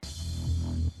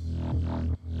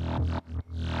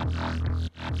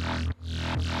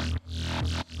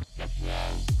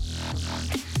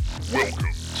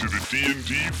D&D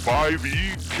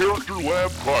 5e Character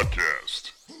Lab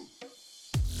podcast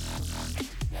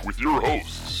with your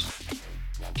hosts,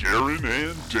 Garen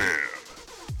and Dan.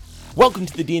 Welcome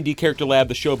to the D&D Character Lab,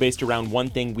 the show based around one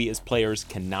thing we as players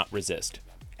cannot resist.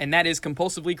 And that is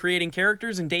compulsively creating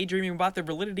characters and daydreaming about their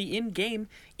validity in-game.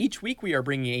 Each week we are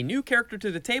bringing a new character to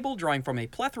the table, drawing from a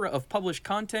plethora of published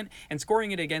content and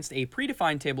scoring it against a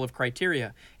predefined table of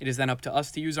criteria. It is then up to us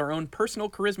to use our own personal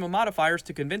charisma modifiers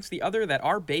to convince the other that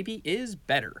our baby is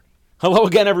better. Hello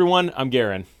again, everyone. I'm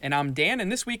Garen. And I'm Dan,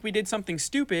 and this week we did something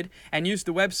stupid and used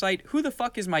the website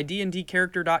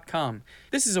whothefuckismydndcharacter.com.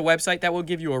 This is a website that will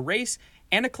give you a race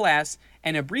and a class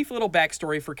and a brief little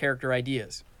backstory for character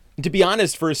ideas. To be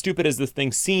honest, for as stupid as this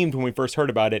thing seemed when we first heard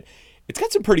about it, it's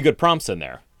got some pretty good prompts in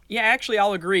there. Yeah, actually,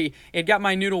 I'll agree. It got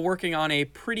my noodle working on a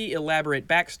pretty elaborate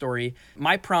backstory.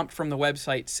 My prompt from the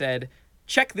website said,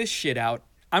 check this shit out.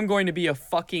 I'm going to be a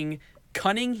fucking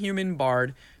cunning human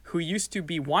bard who used to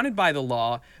be wanted by the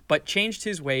law, but changed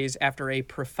his ways after a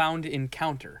profound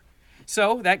encounter.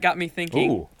 So that got me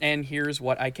thinking, and here's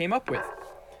what I came up with.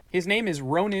 His name is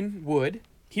Ronan Wood.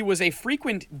 He was a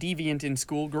frequent deviant in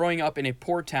school growing up in a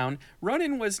poor town.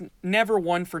 Ronan was never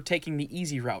one for taking the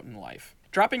easy route in life.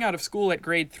 Dropping out of school at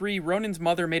grade 3, Ronan's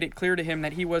mother made it clear to him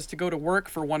that he was to go to work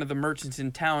for one of the merchants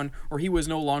in town or he was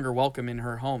no longer welcome in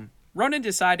her home. Ronan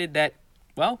decided that,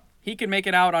 well, he could make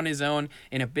it out on his own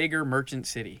in a bigger merchant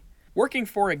city. Working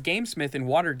for a gamesmith in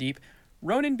Waterdeep,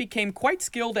 Ronan became quite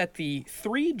skilled at the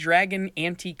three-dragon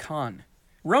anti-con.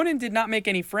 Ronan did not make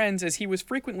any friends as he was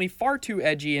frequently far too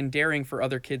edgy and daring for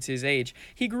other kids his age.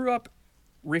 He grew up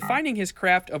refining his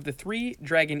craft of the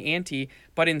three-dragon ante,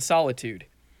 but in solitude.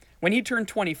 When he turned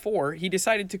 24, he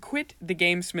decided to quit the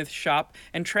gamesmith shop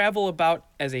and travel about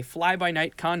as a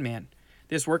fly-by-night con man.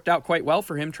 This worked out quite well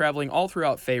for him, traveling all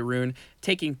throughout Faerun,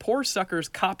 taking poor suckers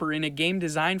copper in a game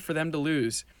designed for them to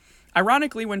lose.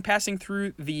 Ironically, when passing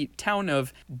through the town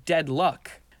of Dead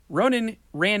Luck, Ronan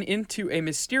ran into a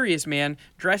mysterious man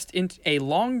dressed in a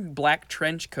long black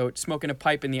trench coat smoking a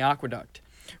pipe in the aqueduct.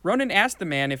 Ronan asked the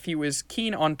man if he was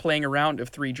keen on playing a round of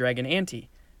three-dragon ante.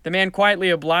 The man quietly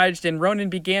obliged and Ronan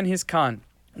began his con.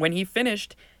 When he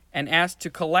finished and asked to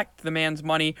collect the man's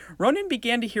money, Ronan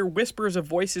began to hear whispers of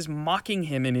voices mocking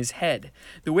him in his head.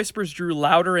 The whispers drew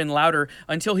louder and louder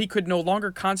until he could no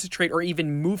longer concentrate or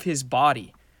even move his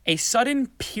body. A sudden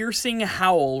piercing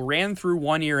howl ran through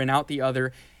one ear and out the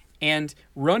other, and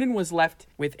Ronan was left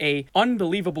with an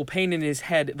unbelievable pain in his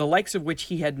head, the likes of which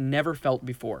he had never felt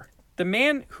before. The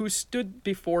man who stood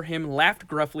before him laughed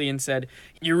gruffly and said,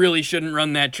 "You really shouldn't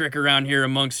run that trick around here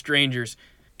amongst strangers.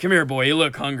 Come here, boy, you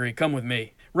look hungry. Come with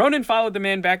me." Ronan followed the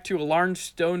man back to a large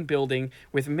stone building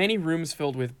with many rooms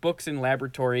filled with books and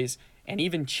laboratories, and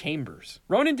even chambers.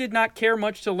 Ronan did not care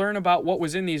much to learn about what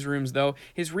was in these rooms, though.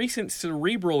 His recent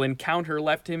cerebral encounter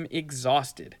left him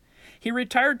exhausted. He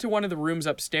retired to one of the rooms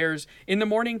upstairs. In the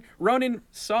morning, Ronan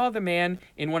saw the man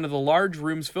in one of the large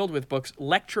rooms filled with books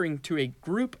lecturing to a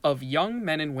group of young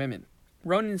men and women.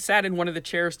 Ronan sat in one of the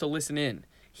chairs to listen in.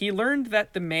 He learned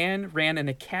that the man ran an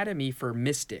academy for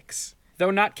mystics. Though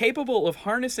not capable of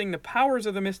harnessing the powers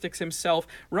of the mystics himself,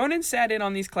 Ronan sat in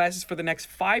on these classes for the next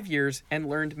 5 years and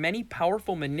learned many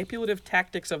powerful manipulative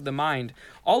tactics of the mind,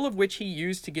 all of which he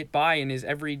used to get by in his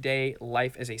everyday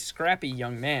life as a scrappy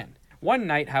young man. One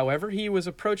night, however, he was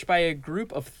approached by a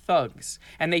group of thugs,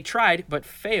 and they tried, but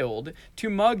failed, to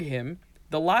mug him.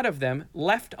 The lot of them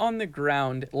left on the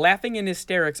ground, laughing in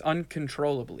hysterics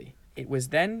uncontrollably. It was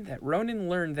then that Ronan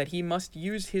learned that he must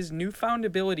use his newfound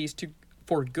abilities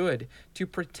for good to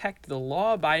protect the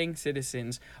law-abiding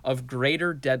citizens of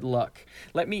Greater Dead Luck.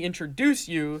 Let me introduce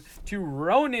you to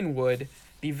Ronan Wood,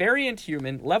 the variant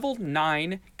human, level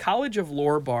 9 College of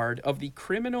Lore bard of the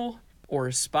criminal or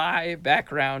spy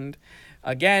background.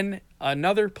 Again,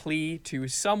 another plea to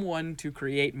someone to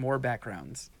create more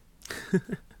backgrounds.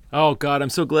 Oh, God, I'm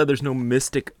so glad there's no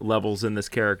mystic levels in this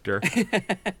character.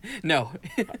 No.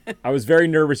 I was very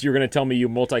nervous you were going to tell me you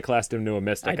multi-classed him to a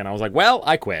mystic, and I was like, well,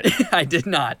 I quit. I did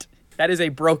not. That is a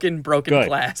broken Good.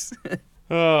 class.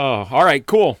 Oh, all right,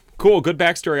 cool. Good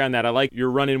backstory on that. I like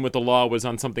your run-in with the law was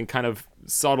on something kind of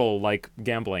subtle like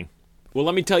gambling. Well,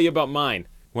 let me tell you about mine.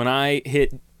 When I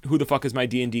hit Who the Fuck is My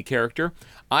D&D Character,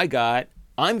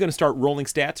 I'm going to start rolling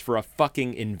stats for a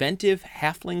fucking inventive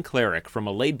halfling cleric from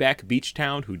a laid-back beach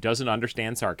town who doesn't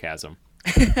understand sarcasm.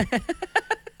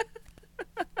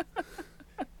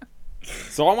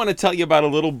 So I want to tell you about a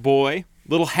little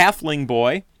halfling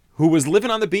boy, who was living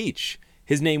on the beach.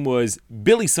 His name was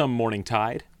Billy Some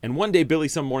Morningtide, and one day Billy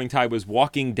Some Morningtide was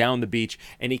walking down the beach,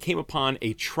 and he came upon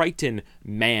a Triton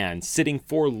man sitting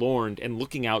forlorn and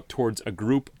looking out towards a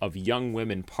group of young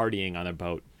women partying on a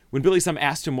boat. When Billy Sum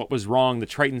asked him what was wrong, the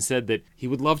Triton said that he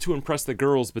would love to impress the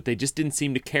girls, but they just didn't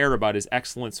seem to care about his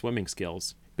excellent swimming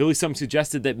skills. Billy Sum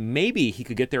suggested that maybe he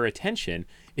could get their attention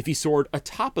if he soared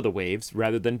atop of the waves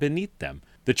rather than beneath them.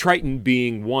 The Triton,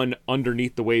 being one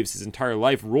underneath the waves his entire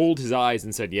life, rolled his eyes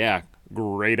and said, "Yeah,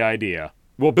 great idea."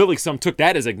 Well, Billy Sum took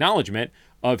that as acknowledgement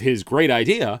of his great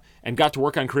idea and got to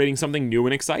work on creating something new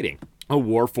and exciting, a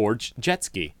Warforged jet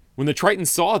ski. When the Triton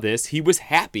saw this, he was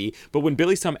happy, but when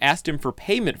Billy Sum asked him for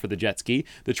payment for the jet ski,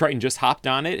 the Triton just hopped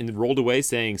on it and rolled away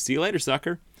saying, "See you later,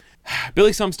 sucker."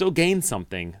 Billy Sum still gained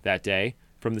something that day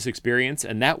from this experience,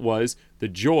 and that was the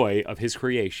joy of his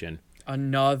creation.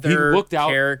 Another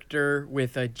character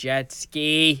with a jet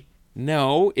ski.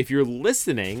 No, if you're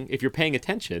listening, if you're paying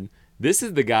attention, this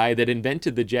is the guy that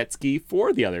invented the jet ski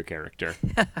for the other character.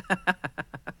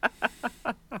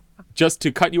 Just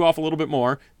to cut you off a little bit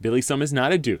more, Billy Sum is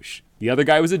not a douche. The other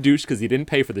guy was a douche because he didn't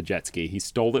pay for the jet ski. He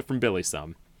stole it from Billy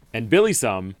Sum. And Billy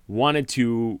Sum wanted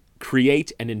to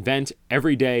create and invent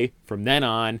every day from then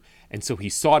on, and so he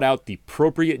sought out the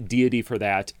appropriate deity for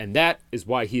that, and that is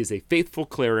why he is a faithful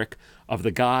cleric of the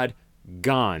god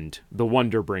Gond, the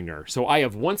Wonder Bringer. So I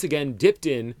have once again dipped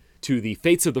in to the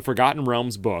Fates of the Forgotten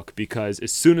Realms book, because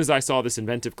as soon as I saw this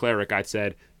inventive cleric, I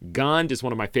said, Gond is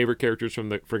one of my favorite characters from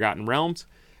the Forgotten Realms,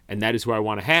 and that is who I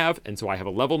want to have. And so I have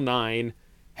a level 9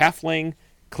 halfling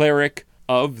cleric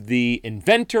of the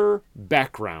inventor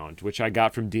background, which I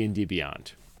got from D&D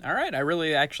Beyond. All right, I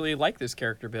really actually like this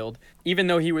character build, even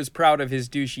though he was proud of his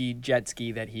douchey jet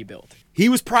ski that he built. He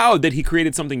was proud that he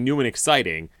created something new and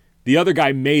exciting. The other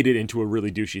guy made it into a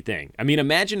really douchey thing. I mean,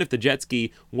 imagine if the jet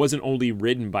ski wasn't only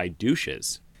ridden by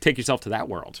douches. Take yourself to that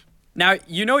world. Now,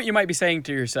 you know what you might be saying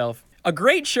to yourself? A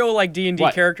great show like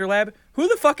D&D Character Lab, who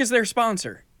the fuck is their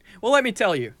sponsor? Well, let me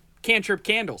tell you. Cantrip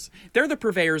Candles. They're the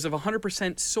purveyors of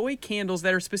 100% soy candles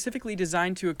that are specifically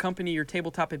designed to accompany your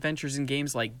tabletop adventures in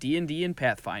games like D&D and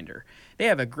Pathfinder. They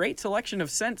have a great selection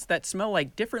of scents that smell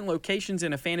like different locations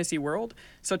in a fantasy world,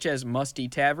 such as musty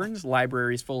taverns,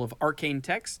 libraries full of arcane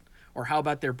text, or how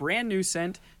about their brand new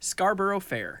scent, Scarborough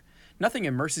Fair. Nothing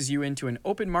immerses you into an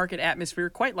open market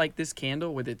atmosphere quite like this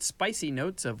candle with its spicy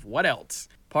notes of what else?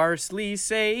 Parsley,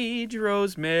 sage,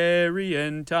 rosemary,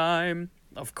 and thyme.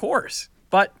 Of course.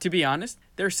 But, to be honest,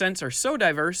 their scents are so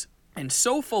diverse and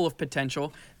so full of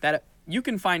potential that you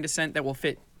can find a scent that will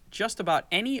fit just about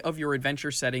any of your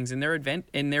adventure settings in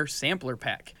their sampler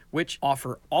pack, which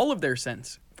offer all of their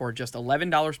scents for just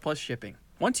 $11 plus shipping.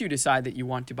 Once you decide that you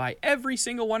want to buy every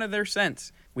single one of their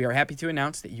scents, we are happy to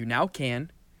announce that you now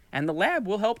can, and the lab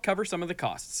will help cover some of the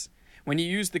costs. When you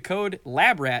use the code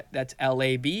LABRAT, that's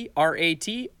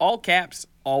LABRAT, all caps,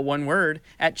 all one word,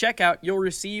 at checkout, you'll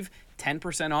receive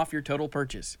 10% off your total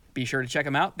purchase. Be sure to check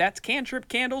them out. That's Cantrip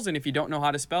Candles, and if you don't know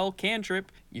how to spell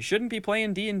cantrip, you shouldn't be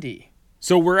playing D&D.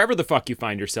 So wherever the fuck you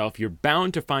find yourself, you're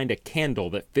bound to find a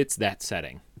candle that fits that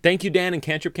setting. Thank you, Dan and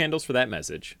Cantrip Candles, for that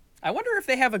message. I wonder if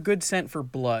they have a good scent for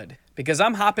blood, because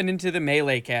I'm hopping into the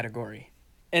melee category.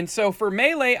 And so for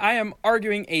melee, I am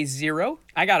arguing a 0.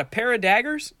 I got a pair of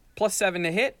daggers, +7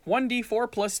 to hit, 1d4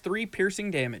 +3 piercing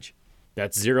damage.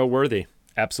 That's 0 worthy.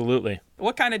 Absolutely.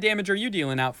 What kind of damage are you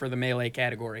dealing out for the melee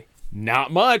category?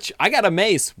 Not much. I got a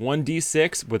mace,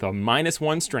 1d6 with a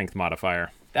 -1 strength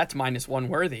modifier. That's -1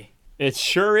 worthy. It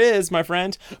sure is, my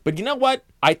friend. But you know what?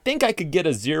 I think I could get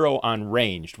a 0 on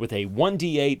ranged with a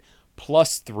 1d8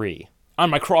 +3. On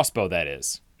my crossbow, that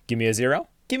is. Give me a 0?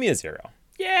 Give me a 0.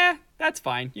 Yeah, that's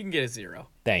fine. You can get a 0.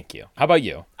 Thank you. How about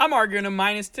you? I'm arguing a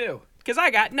 -2. Because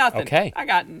I got nothing. Okay. I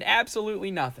got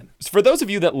absolutely nothing. For those of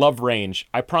you that love range,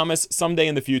 I promise someday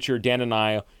in the future, Dan and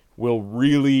I will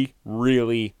really,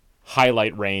 really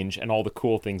highlight range and all the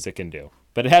cool things it can do.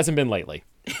 But it hasn't been lately.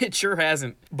 It sure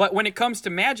hasn't. But when it comes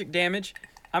to magic damage,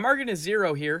 I'm arguing a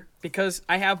 0 here because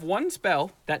I have one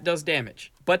spell that does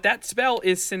damage. But that spell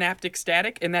is Synaptic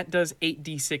Static, and that does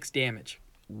 8d6 damage.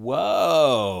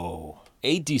 Whoa.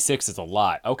 8d6 is a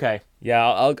lot. Okay. Yeah,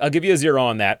 I'll give you a 0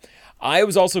 on that. I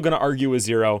was also going to argue a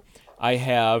 0. I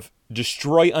have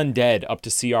Destroy Undead up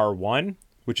to CR1,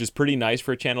 which is pretty nice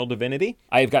for a Channel Divinity.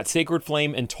 I have got Sacred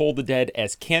Flame and Toll the Dead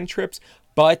as cantrips,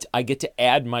 but I get to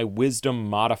add my Wisdom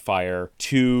modifier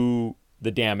to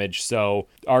the damage, so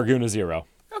arguing a 0.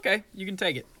 Okay, you can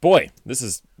take it. Boy, this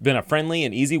has been a friendly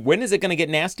and easy. When is it going to get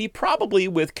nasty? Probably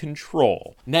with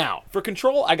Control. Now, for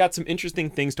Control, I got some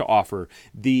interesting things to offer.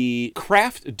 The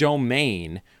Craft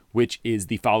Domain, which is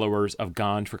the followers of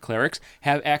Gond for clerics,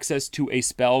 have access to a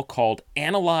spell called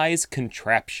Analyze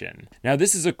Contraption. Now,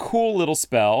 this is a cool little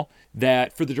spell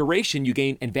that for the duration, you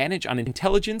gain advantage on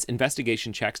intelligence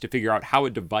investigation checks to figure out how a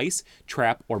device,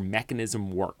 trap, or mechanism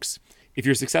works. If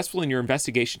you're successful in your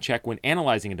investigation check when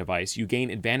analyzing a device, you gain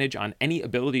advantage on any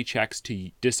ability checks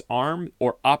to disarm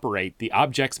or operate the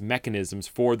object's mechanisms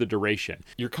for the duration.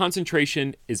 Your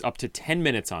concentration is up to 10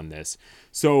 minutes on this.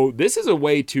 So this is a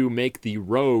way to make the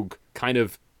rogue kind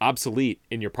of obsolete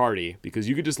in your party, because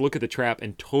you could just look at the trap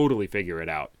and totally figure it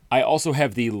out. I also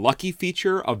have the lucky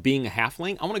feature of being a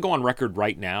halfling. I want to go on record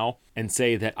right now and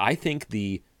say that I think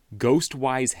the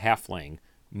Ghostwise halfling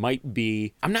might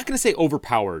be, I'm not going to say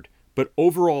overpowered, but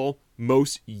overall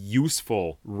most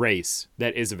useful race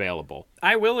that is available.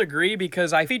 I will agree,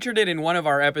 because I featured it in one of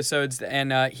our episodes,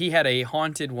 and he had a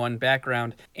haunted one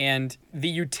background, and the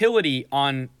utility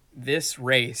on this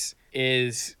race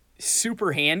is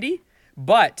super handy.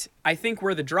 But I think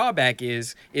where the drawback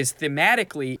is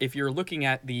thematically, if you're looking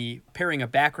at the pairing a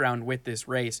background with this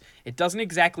race, it doesn't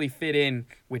exactly fit in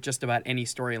with just about any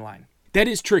storyline. That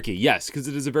is tricky, yes, because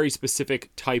it is a very specific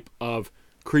type of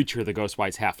creature, the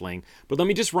Ghostwise halfling. But let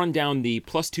me just run down the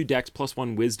 +2 dex,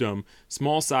 +1 wisdom,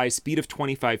 small size, speed of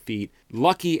 25 feet.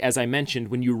 Lucky, as I mentioned,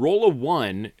 when you roll a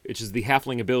 1, which is the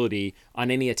halfling ability, on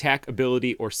any attack,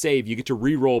 ability, or save, you get to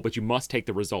re-roll, but you must take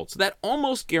the result. So that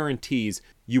almost guarantees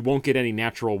you won't get any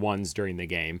natural 1s during the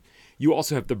game. You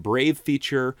also have the Brave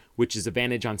feature, which is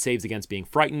advantage on saves against being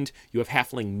frightened. You have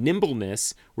Halfling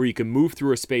Nimbleness, where you can move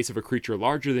through a space of a creature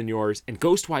larger than yours. And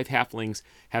Ghostwise halflings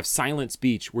have Silent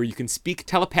Speech, where you can speak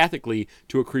telepathically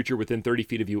to a creature within 30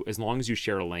 feet of you as long as you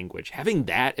share a language. Having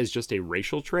that as just a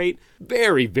racial trait,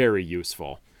 very, very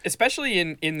useful. Especially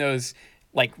in those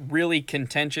like really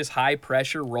contentious,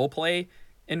 high-pressure roleplay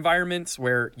environments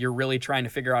where you're really trying to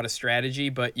figure out a strategy,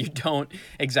 but you don't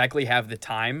exactly have the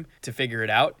time to figure it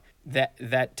out.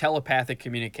 That telepathic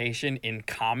communication in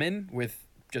common with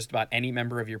just about any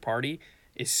member of your party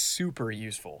is super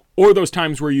useful. Or those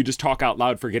times where you just talk out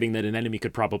loud forgetting that an enemy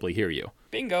could probably hear you.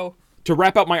 Bingo. To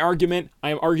wrap up my argument, I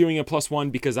am arguing a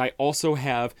 +1 because I also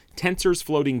have Tensor's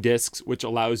Floating Discs, which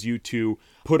allows you to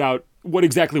put out what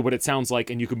it sounds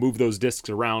like, and you can move those discs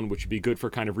around, which would be good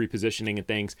for kind of repositioning and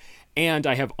things. And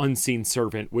I have Unseen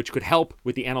Servant, which could help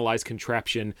with the Analyze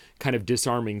Contraption kind of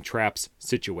disarming traps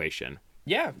situation.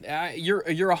 Yeah, you're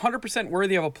 100%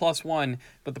 worthy of a +1,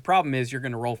 but the problem is you're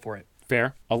going to roll for it.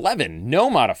 Fair. 11, no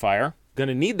modifier.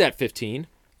 Gonna need that 15.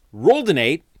 Rolled an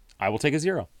 8. I will take a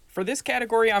 0. For this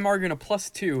category, I'm arguing a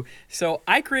 +2. So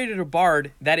I created a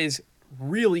bard that is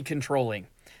really controlling.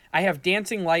 I have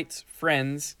Dancing Lights,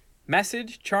 Friends,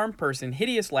 Message, Charm Person,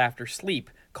 Hideous Laughter, Sleep,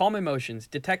 Calm Emotions,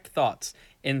 Detect Thoughts,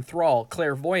 Enthrall,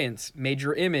 Clairvoyance,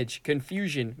 Major Image,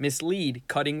 Confusion, Mislead,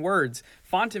 Cutting Words,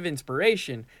 Font of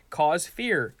Inspiration, Cause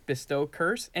Fear, Bestow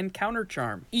Curse, and Counter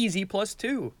Charm. Easy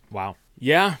 +2. Wow.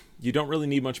 Yeah, you don't really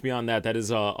need much beyond that. That is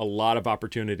a lot of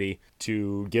opportunity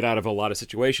to get out of a lot of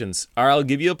situations. All right, I'll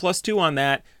give you a +2 on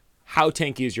that. How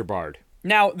tanky is your bard?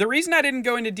 Now, the reason I didn't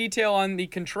go into detail on the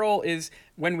control is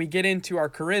when we get into our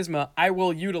charisma, I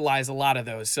will utilize a lot of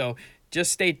those. So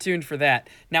just stay tuned for that.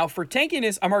 Now, for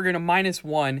tankiness, I'm arguing a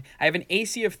 -1. I have an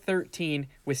AC of 13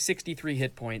 with 63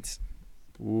 hit points.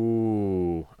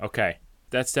 Ooh, okay.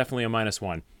 That's definitely a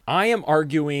 -1. I am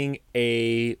arguing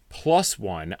a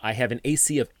 +1. I have an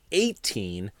AC of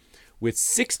 18 with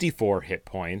 64 hit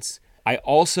points. I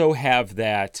also have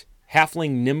that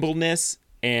Halfling Nimbleness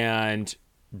and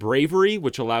Bravery,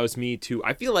 which allows me to,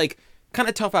 I feel like, kind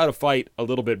of tough out a fight a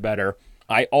little bit better.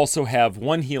 I also have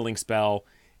 1 healing spell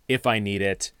if I need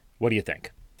it. What do you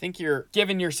think? I think you're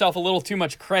giving yourself a little too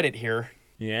much credit here.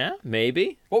 Yeah,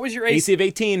 maybe. What was your AC? AC of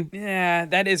 18. Yeah,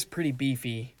 that is pretty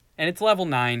beefy. And it's level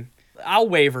 9. I'll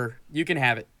waver. You can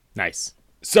have it. Nice.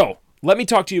 So, let me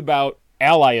talk to you about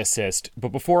Ally Assist. But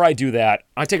before I do that,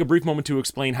 I take a brief moment to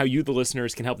explain how you, the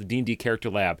listeners, can help the D&D Character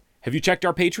Lab. Have you checked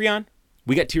our Patreon?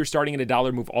 We got tiers starting at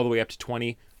 $1, move all the way up to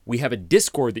 $20. We have a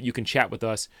Discord that you can chat with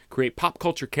us, create pop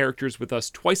culture characters with us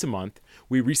twice a month.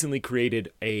 We recently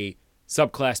created a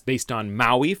subclass based on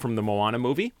Maui from the Moana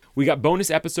movie. We got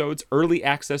bonus episodes, early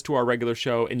access to our regular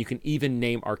show, and you can even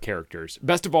name our characters.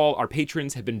 Best of all, our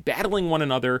patrons have been battling one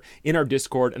another in our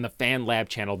Discord and the Fan Lab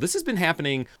channel. This has been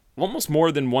happening almost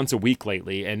more than once a week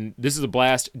lately, and this is a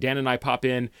blast. Dan and I pop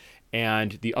in,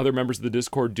 and the other members of the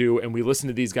Discord do, and we listen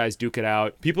to these guys duke it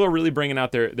out. People are really bringing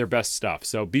out their best stuff,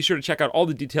 so be sure to check out all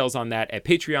the details on that at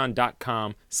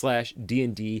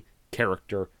patreon.com/D&D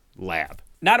Character Lab.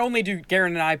 Not only do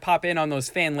Garen and I pop in on those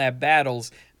Fan Lab battles,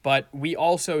 but we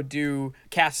also do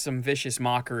cast some vicious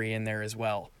mockery in there as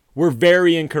well. We're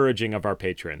very encouraging of our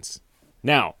patrons.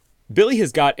 Now, Billy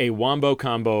has got a wombo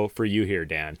combo for you here,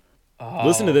 Dan. Oh,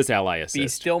 listen to this Ally Assist. Be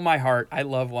still my heart. I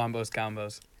love Wombo's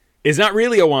combos. It's not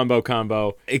really a wombo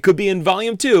combo. It could be in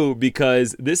Volume 2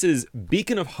 because this is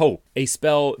Beacon of Hope, a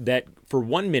spell that for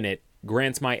 1 minute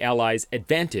grants my allies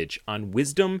advantage on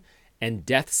wisdom and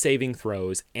death saving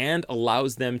throws and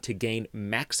allows them to gain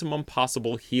maximum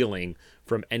possible healing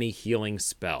from any healing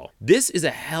spell. This is a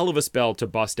hell of a spell to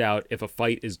bust out if a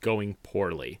fight is going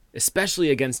poorly, especially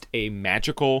against a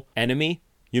magical enemy.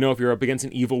 You know, if you're up against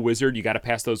an evil wizard, you got to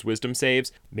pass those wisdom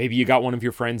saves. Maybe you got one of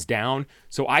your friends down.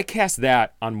 So I cast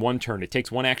that on one turn. It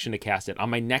takes one action to cast it. On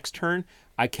my next turn,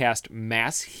 I cast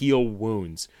Mass Heal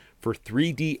Wounds for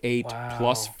 3d8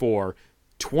 plus 4,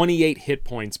 28 hit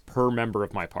points per member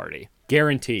of my party.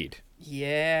 Guaranteed.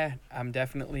 Yeah, I'm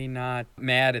definitely not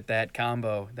mad at that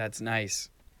combo. That's nice.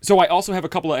 So I also have a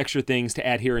couple of extra things to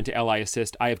add here into Ally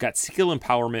Assist. I have got Skill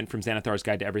Empowerment from Xanathar's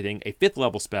Guide to Everything, a 5th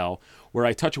level spell where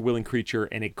I touch a willing creature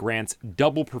and it grants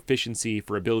double proficiency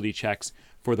for ability checks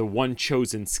for the one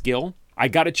chosen skill. I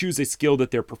got to choose a skill that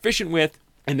they're proficient with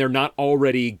and they're not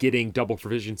already getting double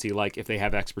proficiency, like if they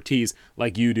have expertise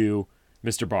like you do,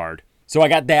 Mr. Bard. So I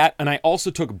got that, and I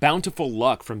also took Bountiful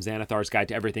Luck from Xanathar's Guide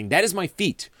to Everything. That is my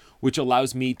feat, which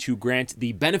allows me to grant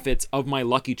the benefits of my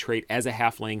lucky trait as a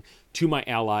halfling to my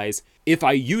allies. If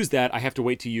I use that, I have to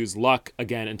wait to use luck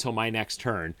again until my next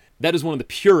turn. That is one of the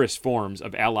purest forms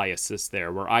of ally assist there,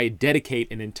 where I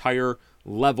dedicate an entire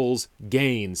level's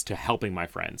gains to helping my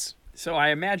friends. So I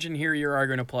imagine here you're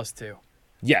arguing a +2.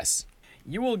 Yes.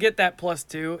 You will get that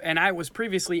 +2, and I was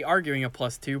previously arguing a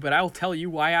 +2, but I'll tell you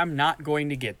why I'm not going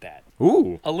to get that.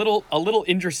 Ooh. A little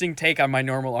interesting take on my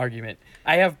normal argument.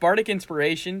 I have Bardic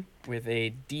Inspiration with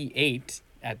a D8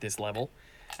 at this level.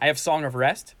 I have Song of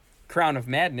Rest, Crown of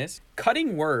Madness,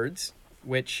 Cutting Words,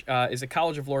 which is a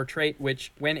College of Lore trait,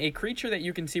 which when a creature that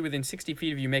you can see within 60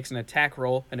 feet of you makes an attack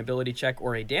roll, an ability check,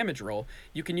 or a damage roll,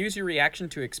 you can use your reaction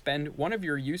to expend one of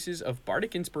your uses of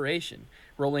Bardic Inspiration,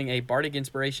 rolling a Bardic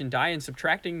Inspiration die and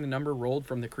subtracting the number rolled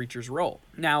from the creature's roll.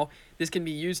 Now, this can be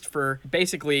used for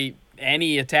basically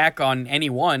any attack on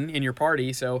anyone in your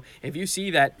party, so if you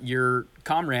see that your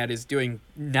comrade is doing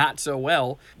not so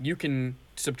well, you can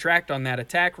subtract on that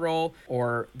attack roll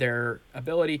or their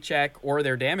ability check or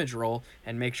their damage roll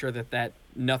and make sure that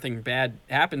nothing bad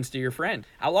happens to your friend.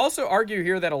 I'll also argue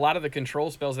here that a lot of the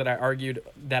control spells that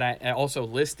I also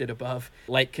listed above,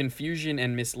 like Confusion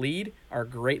and Mislead, are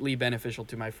greatly beneficial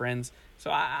to my friends. So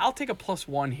I'll take a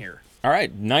 +1 here. All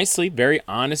right, nicely, very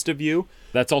honest of you.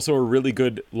 That's also a really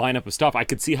good lineup of stuff. I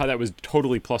could see how that was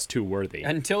totally +2 worthy.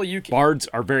 Until you Bards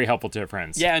are very helpful to their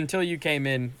friends. Yeah, until you came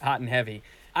in hot and heavy.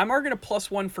 I'm arguing a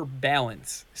 +1 for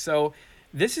balance. So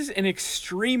this is an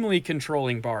extremely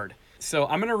controlling bard. So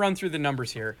I'm going to run through the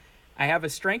numbers here. I have a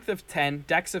strength of 10,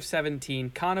 dex of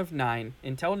 17, con of 9,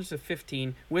 intelligence of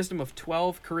 15, wisdom of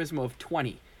 12, charisma of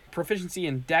 20. Proficiency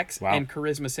in dex and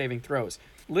charisma saving throws.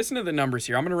 Listen to the numbers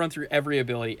here. I'm going to run through every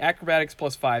ability. Acrobatics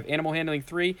 +5, animal handling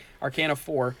 3, arcana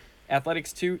 4,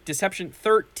 athletics 2, deception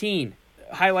 13.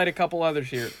 Highlight a couple others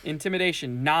here.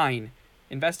 Intimidation 9,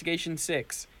 investigation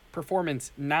 6,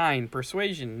 performance 9,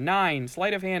 persuasion 9,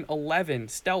 sleight of hand 11,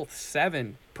 stealth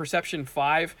 7, perception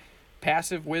 5,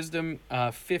 passive wisdom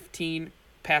 15,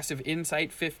 passive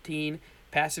insight 15,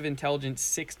 passive intelligence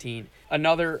 16.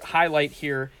 Another highlight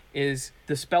here is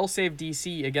the spell save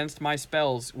DC against my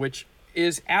spells, which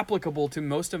is applicable to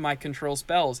most of my control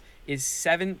spells, is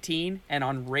 17, and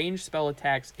on ranged spell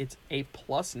attacks it's a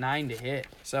 +9 to hit.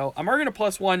 So I'm arguing a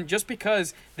 +1 just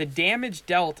because the damage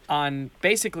dealt on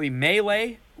basically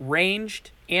melee,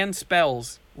 ranged, and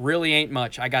spells really ain't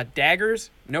much. I got daggers,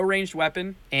 no ranged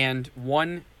weapon, and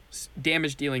 1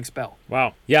 damage dealing spell.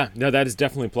 Wow. Yeah, no, that is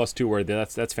definitely +2 worthy.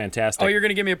 That's fantastic. Oh, you're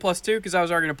gonna give me a +2? Because I was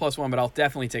arguing a +1, but I'll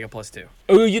definitely take a +2.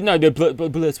 Oh, you know, the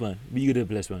 +1. You get a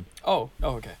 +1. Oh,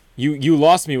 okay. You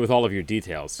lost me with all of your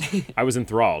details. I was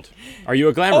enthralled. Are you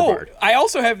a glamour bard? I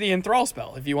also have the enthrall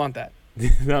spell if you want that.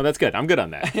 No, that's good. I'm good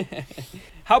on that.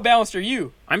 How balanced are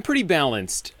you? I'm pretty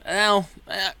balanced. Well,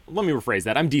 let me rephrase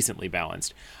that. I'm decently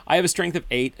balanced. I have a strength of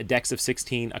 8, a dex of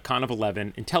 16, a con of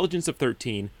 11, intelligence of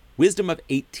 13, wisdom of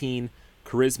 18,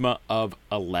 charisma of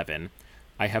 11.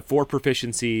 I have 4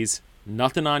 proficiencies,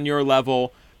 nothing on your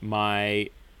level. My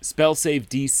spell save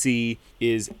DC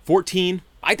is 14.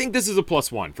 I think this is a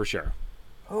 +1 for sure.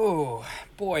 Oh,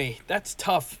 boy, that's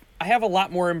tough. I have a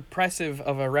lot more impressive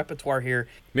of a repertoire here.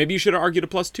 Maybe you should have argued a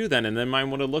 +2 then, and then mine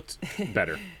would have looked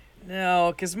better.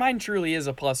 No, because mine truly is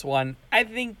a +1. I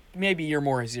think maybe you're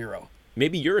more a 0.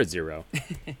 Maybe you're a 0.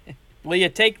 Will you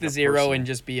take the 0 and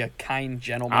just be a kind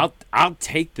gentleman? I'll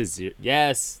take the 0.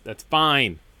 Yes, that's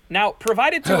fine. Now,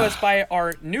 provided to us by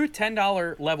our new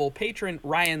 $10 level patron,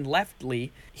 Ryan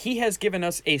Leftley, he has given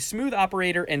us a smooth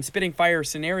operator and spitting fire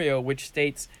scenario, which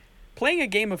states, playing a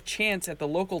game of chance at the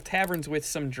local taverns with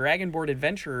some Dragonboard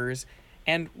adventurers,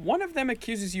 and one of them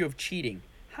accuses you of cheating.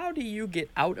 How do you get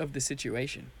out of the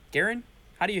situation? Garen,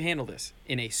 how do you handle this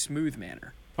in a smooth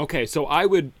manner? Okay, so I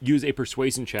would use a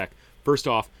persuasion check, first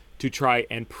off, to try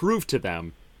and prove to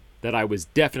them that I was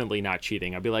definitely not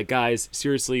cheating. I'd be like, guys,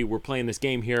 seriously, we're playing this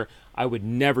game here. I would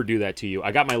never do that to you.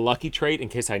 I got my lucky trait in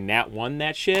case I nat won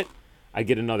that shit. I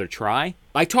get another try.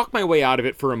 I talk my way out of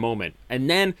it for a moment, and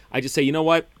then I just say, you know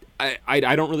what?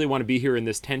 I don't really want to be here in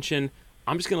this tension.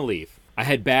 I'm just going to leave. I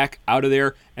head back out of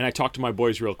there, and I talk to my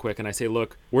boys real quick, and I say,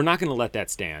 look, we're not going to let that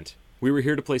stand. We were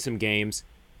here to play some games.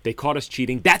 They caught us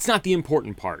cheating. That's not the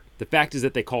important part. The fact is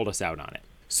that they called us out on it.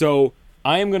 So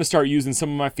I am going to start using some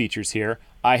of my features here.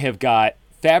 I have got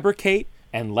Fabricate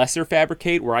and Lesser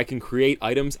Fabricate, where I can create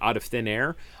items out of thin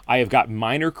air. I have got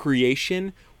Minor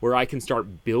Creation, where I can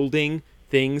start building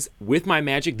things with my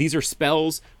magic. These are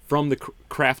spells from the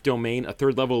craft domain, a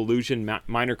third level illusion,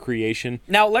 Minor Creation.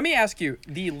 Now, let me ask you,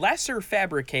 the Lesser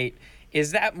Fabricate,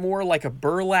 is that more like a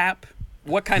burlap?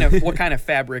 What kind of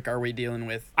fabric are we dealing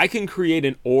with? I can create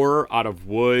an oar out of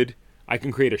wood. I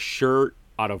can create a shirt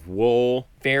out of wool.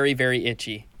 Very, very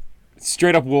itchy.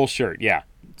 Straight up wool shirt, yeah.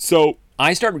 So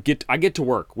I get to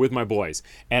work with my boys,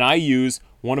 and I use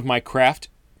one of my craft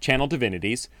channel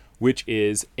divinities, which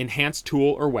is Enhanced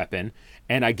Tool or Weapon,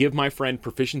 and I give my friend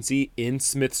proficiency in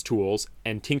Smith's tools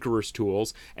and Tinkerer's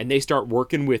tools, and they start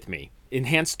working with me.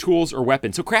 Enhanced tools or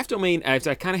weapons. So craft domain, as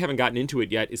I kind of haven't gotten into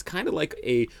it yet, is kind of like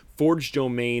a forged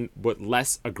domain, but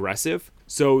less aggressive.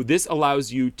 So this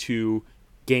allows you to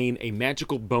gain a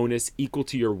magical bonus equal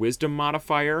to your wisdom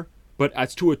modifier, but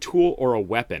as to a tool or a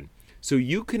weapon. So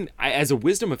you can, as a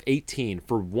wisdom of 18,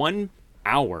 for 1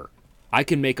 hour, I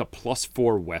can make a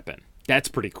 +4 weapon. That's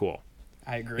pretty cool.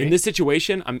 I agree. In this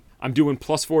situation, I'm doing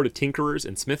 +4 to Tinkerers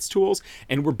and Smith's tools,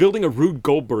 and we're building a Rube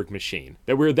Goldberg machine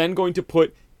that we're then going to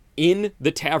put in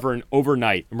the tavern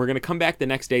overnight, and we're going to come back the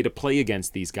next day to play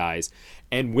against these guys.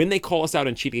 And when they call us out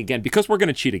on cheating again, because we're going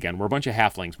to cheat again, we're a bunch of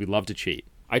halflings, we love to cheat,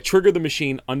 I trigger the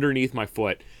machine underneath my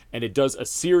foot, and it does a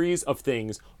series of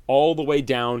things all the way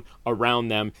down around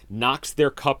them, knocks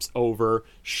their cups over,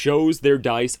 shows their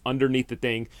dice underneath the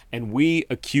thing, and we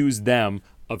accuse them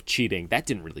of cheating. That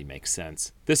didn't really make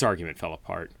sense. This argument fell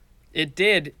apart. It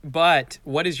did, but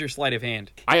what is your sleight of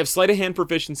hand? I have sleight of hand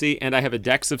proficiency, and I have a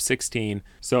dex of 16,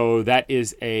 so that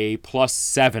is a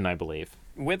 +7, I believe.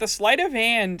 With a sleight of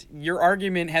hand, your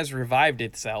argument has revived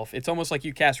itself. It's almost like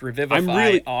you cast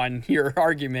Revivify on your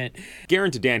argument.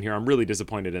 Garen to Dan here, I'm really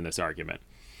disappointed in this argument.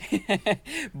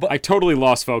 But I totally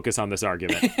lost focus on this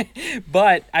argument.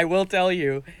 But I will tell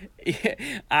you,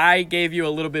 I gave you a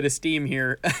little bit of steam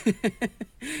here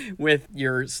with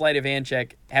your sleight of hand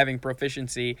check having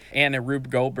proficiency and a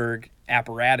Rube Goldberg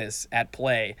apparatus at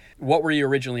play. What were you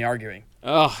originally arguing?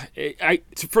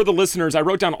 For the listeners, I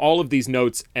wrote down all of these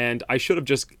notes, and I should have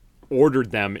just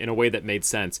ordered them in a way that made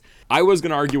sense. I was going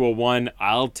to argue a 1.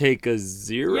 I'll take a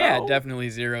 0. Yeah, definitely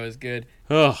 0 is good.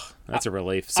 Ugh, that's a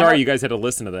relief. Sorry you guys had to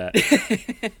listen to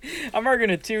that. I'm arguing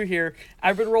a 2 here.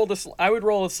 I would roll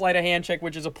a sleight of hand check,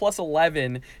 which is a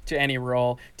 +11 to any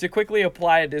roll, to quickly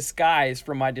apply a disguise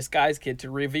from my disguise kit to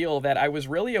reveal that I was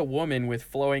really a woman with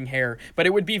flowing hair. But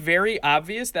it would be very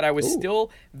obvious that I was still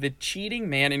the cheating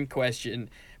man in question.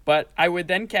 But I would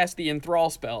then cast the Enthrall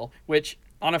spell, which,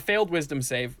 on a failed wisdom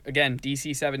save, again,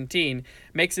 DC 17,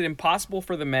 makes it impossible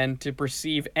for the men to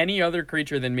perceive any other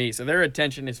creature than me, so their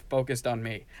attention is focused on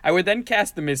me. I would then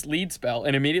cast the Mislead spell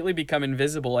and immediately become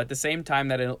invisible at the same time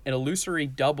that an illusory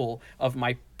double of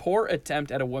my poor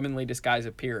attempt at a womanly disguise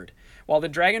appeared. While the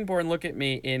Dragonborn look at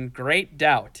me in great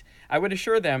doubt, I would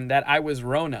assure them that I was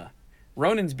Rona,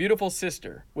 Ronan's beautiful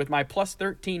sister, with my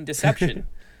 +13 deception.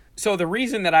 So the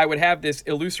reason that I would have this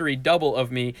illusory double of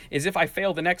me is if I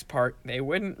fail the next part, they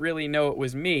wouldn't really know it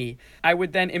was me. I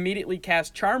would then immediately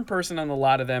cast Charm Person on a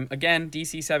lot of them, again,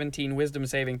 DC 17 wisdom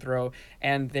saving throw,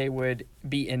 and they would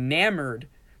be enamored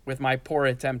with my poor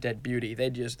attempt at beauty. They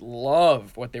just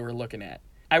love what they were looking at.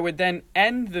 I would then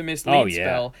end the Mislead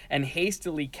spell and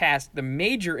hastily cast the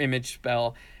Major Image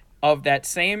spell of that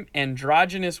same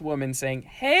androgynous woman saying,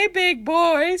 "Hey, big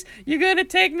boys, you gonna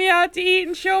take me out to eat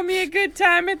and show me a good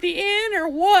time at the inn, or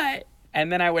what?"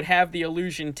 And then I would have the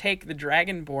illusion take the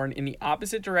Dragonborn in the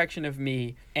opposite direction of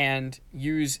me and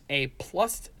use a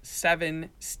 +7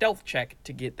 stealth check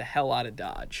to get the hell out of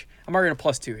Dodge. I'm arguing a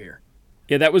 +2 here.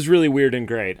 Yeah, that was really weird and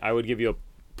great. I would give you a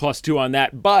 +2 on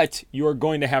that, but you are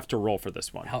going to have to roll for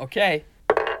this one. Okay.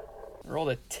 I rolled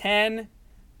a 10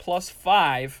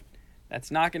 +5. That's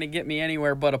not going to get me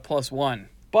anywhere but a +1.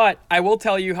 But I will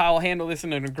tell you how I'll handle this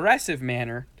in an aggressive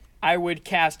manner. I would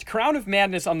cast Crown of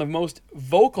Madness on the most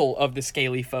vocal of the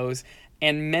scaly foes,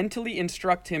 and mentally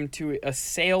instruct him to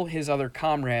assail his other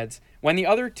comrades. When the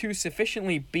other two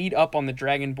sufficiently beat up on the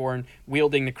Dragonborn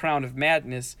wielding the Crown of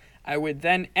Madness, I would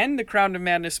then end the Crown of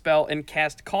Madness spell and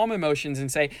cast Calm Emotions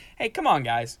and say, hey, come on,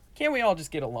 guys. Can't we all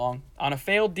just get along? On a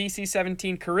failed DC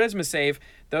 17 Charisma save,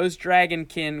 those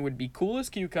Dragonkin would be cool as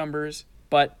cucumbers,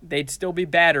 but they'd still be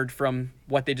battered from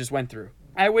what they just went through.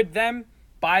 I would then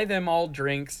buy them all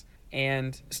drinks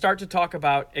and start to talk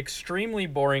about extremely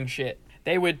boring shit.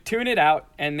 They would tune it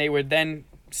out, and they would then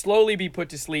slowly be put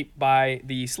to sleep by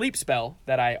the sleep spell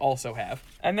that I also have.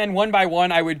 And then one by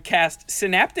one, I would cast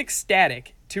Synaptic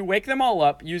Static to wake them all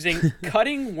up using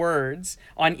cutting words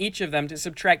on each of them to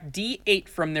subtract D8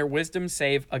 from their wisdom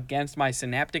save against my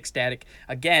Synaptic Static.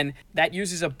 Again, that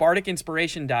uses a Bardic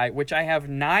Inspiration die, which I have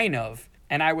 9 of,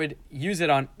 and I would use it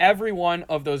on every one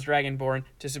of those Dragonborn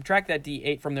to subtract that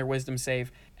D8 from their wisdom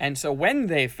save. And so when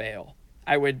they fail,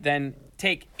 I would then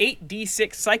take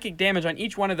 8d6 psychic damage on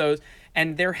each one of those,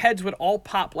 and their heads would all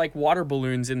pop like water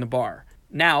balloons in the bar.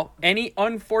 Now, any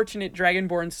unfortunate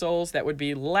Dragonborn souls that would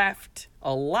be left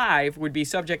alive would be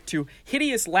subject to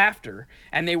hideous laughter,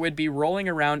 and they would be rolling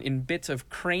around in bits of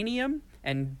cranium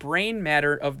and brain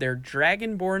matter of their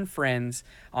Dragonborn friends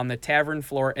on the tavern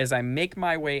floor as I make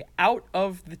my way out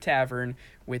of the tavern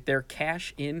with their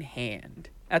cash in hand.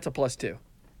 That's a +2.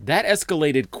 That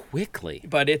escalated quickly.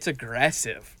 But it's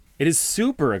aggressive. It is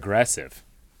super aggressive.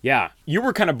 Yeah, you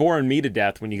were kind of boring me to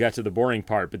death when you got to the boring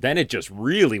part, but then it just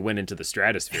really went into the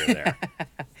stratosphere there.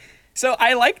 So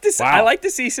I like to Wow. I like to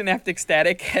see Synaptic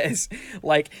Static as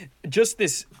like just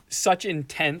this such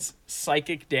intense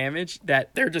psychic damage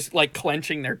that they're just like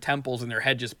clenching their temples and their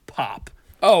head just pop.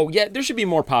 Oh, yeah, there should be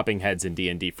more popping heads in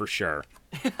D&D for sure.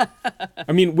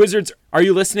 I mean, Wizards, are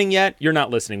you listening yet? You're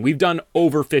not listening. We've done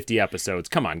over 50 episodes.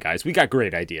 Come on, guys. We got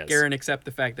great ideas. Garen, accept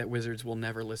the fact that Wizards will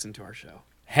never listen to our show.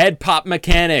 Head pop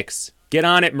mechanics. Get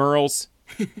on it, Merles.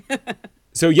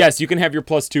 So yes, you can have your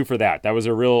 +2 for that. That was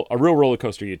a real roller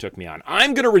coaster you took me on.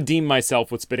 I'm going to redeem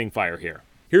myself with spitting fire here.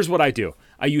 Here's what I do.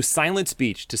 I use silent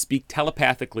speech to speak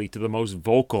telepathically to the most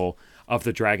vocal of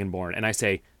the Dragonborn. And I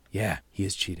say, yeah, he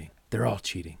is cheating. They're all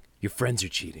cheating. Your friends are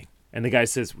cheating. And the guy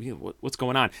says, what's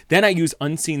going on? Then I use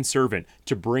Unseen Servant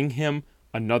to bring him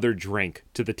another drink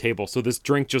to the table. So this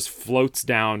drink just floats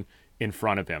down in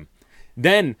front of him.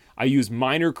 Then I use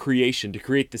Minor Creation to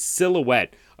create the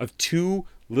silhouette of 2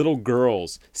 little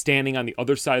girls standing on the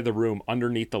other side of the room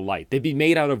underneath the light. They'd be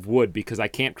made out of wood because I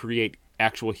can't create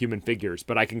actual human figures,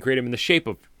 but I can create them in the shape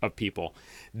of people.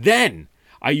 Then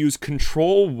I use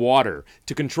Control Water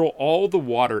to control all the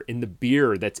water in the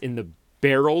beer that's in the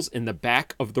barrels in the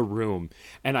back of the room,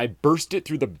 and I burst it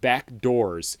through the back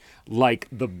doors like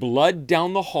the blood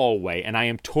down the hallway, and I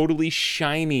am totally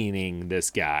shining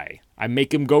this guy. I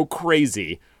make him go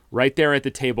crazy right there at the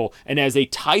table, and as a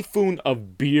typhoon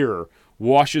of beer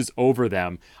washes over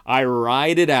them, I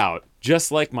ride it out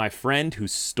just like my friend who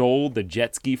stole the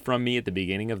jet ski from me at the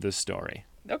beginning of this story.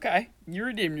 Okay, you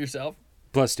redeemed yourself.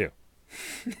 +2.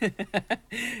 A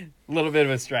little bit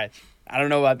of a stretch. I don't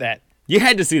know about that. You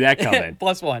had to see that coming.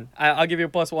 +1. I'll give you a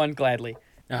 +1 gladly.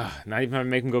 Not even gonna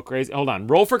make him go crazy. Hold on.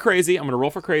 Roll for crazy. I'm gonna roll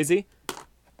for crazy.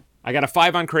 I got a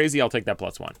 5 on crazy. I'll take that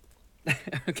 +1.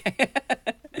 Okay.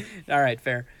 All right,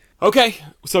 fair. Okay,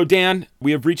 so Dan,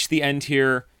 we have reached the end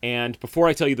here, and before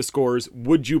I tell you the scores,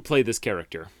 would you play this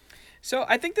character? So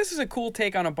I think this is a cool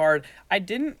take on a bard. I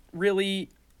didn't really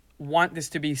want this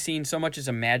to be seen so much as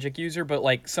a magic user, but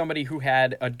like somebody who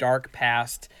had a dark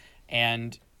past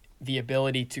and the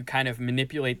ability to kind of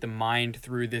manipulate the mind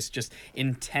through this just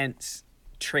intense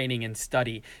training and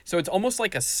study. So it's almost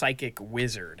like a psychic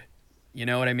wizard. You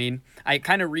know what I mean? I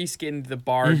kind of reskinned the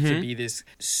bard to be this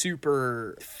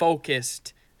super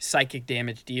focused psychic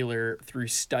damage dealer through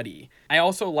study. I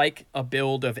also like a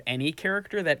build of any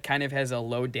character that kind of has a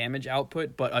low damage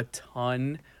output, but a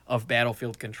ton of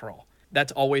battlefield control.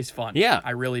 That's always fun. Yeah.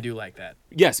 I really do like that.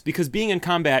 Yes, because being in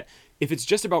combat, if it's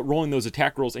just about rolling those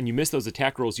attack rolls and you miss those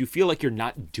attack rolls, you feel like you're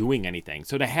not doing anything.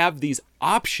 So to have these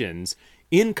options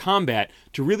in combat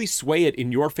to really sway it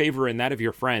in your favor and that of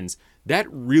your friends, that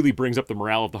really brings up the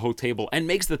morale of the whole table and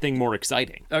makes the thing more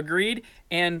exciting. Agreed.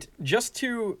 And just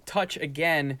to touch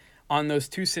again on those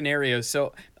 2 scenarios.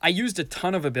 So I used a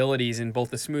ton of abilities in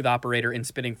both the Smooth Operator and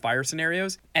Spitting Fire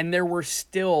scenarios, and there were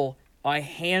still a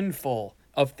handful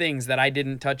of things that I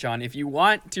didn't touch on. If you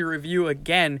want to review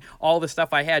again all the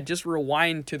stuff I had, just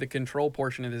rewind to the control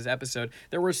portion of this episode.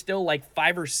 There were still like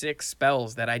 5 or 6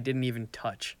 spells that I didn't even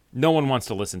touch. No one wants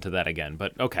to listen to that again,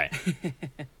 but okay.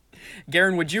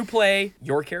 Garen, would you play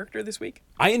your character this week?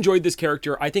 I enjoyed this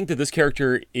character. I think that this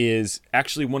character is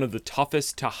actually one of the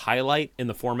toughest to highlight in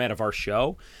the format of our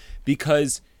show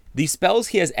because The spells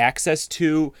he has access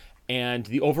to and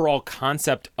the overall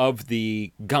concept of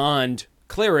the Gond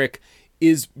cleric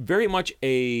is very much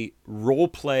a role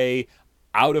play,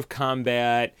 out of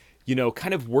combat,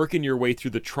 kind of working your way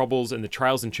through the troubles and the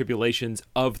trials and tribulations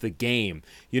of the game.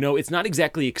 It's not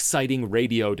exactly exciting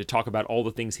radio to talk about all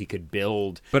the things he could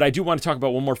build, but I do want to talk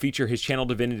about one more feature. His Channel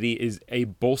Divinity is a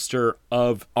bolster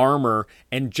of armor,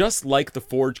 and just like the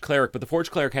Forge Cleric, but the Forge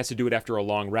Cleric has to do it after a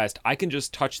long rest, I can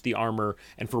just touch the armor,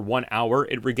 and for 1 hour,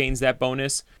 it regains that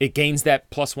bonus. It gains that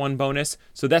 +1 bonus,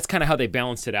 so that's kind of how they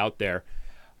balanced it out there.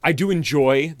 I do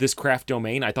enjoy this craft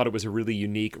domain. I thought it was a really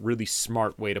unique, really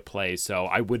smart way to play, so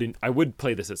I would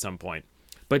play this at some point.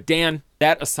 But Dan,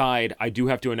 that aside, I do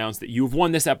have to announce that you've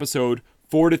won this episode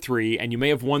 4-3, and you may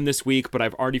have won this week, but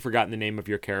I've already forgotten the name of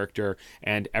your character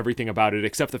and everything about it,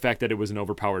 except the fact that it was an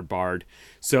overpowered bard.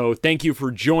 So thank you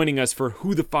for joining us for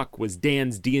Who the Fuck Was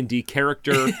Dan's D&D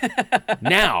Character.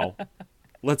 Now,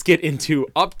 let's get into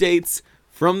updates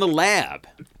from the lab.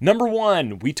 Number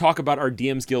 1, we talk about our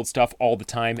DM's Guild stuff all the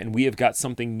time, and we have got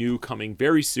something new coming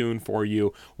very soon for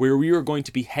you, where we are going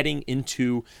to be heading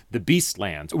into the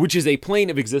Beastlands, which is a plane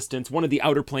of existence, one of the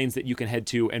outer planes that you can head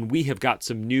to, and we have got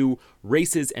some new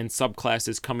races and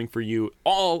subclasses coming for you,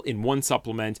 all in one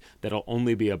supplement that'll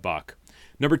only be $1.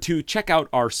 Number 2, check out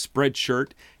our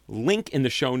Spreadshirt. Link in the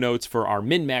show notes for our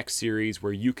Min-Max series,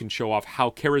 where you can show off how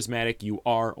charismatic you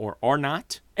are or are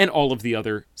not, and all of the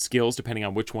other skills, depending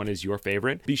on which one is your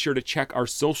favorite. Be sure to check our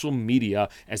social media,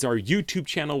 as our YouTube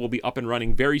channel will be up and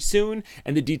running very soon,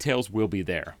 and the details will be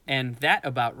there. And that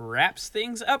about wraps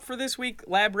things up for this week,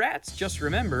 Lab Rats. Just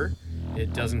remember,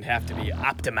 it doesn't have to be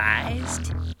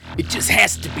optimized. It just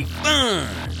has to be fun.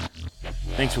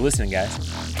 Thanks for listening, guys.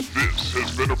 This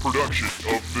has been a production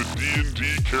of the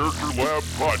D&D Character Lab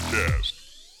podcast.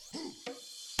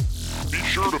 Be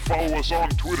sure to follow us on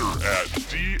Twitter at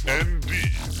DND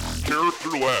Character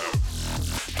Lab,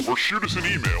 or shoot us an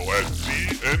email at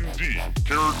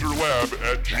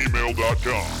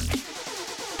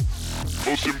dndcharacterlab@gmail.com.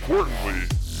 Most importantly,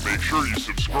 make sure you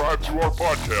subscribe to our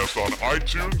podcast on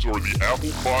iTunes or the Apple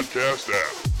Podcast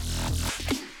app.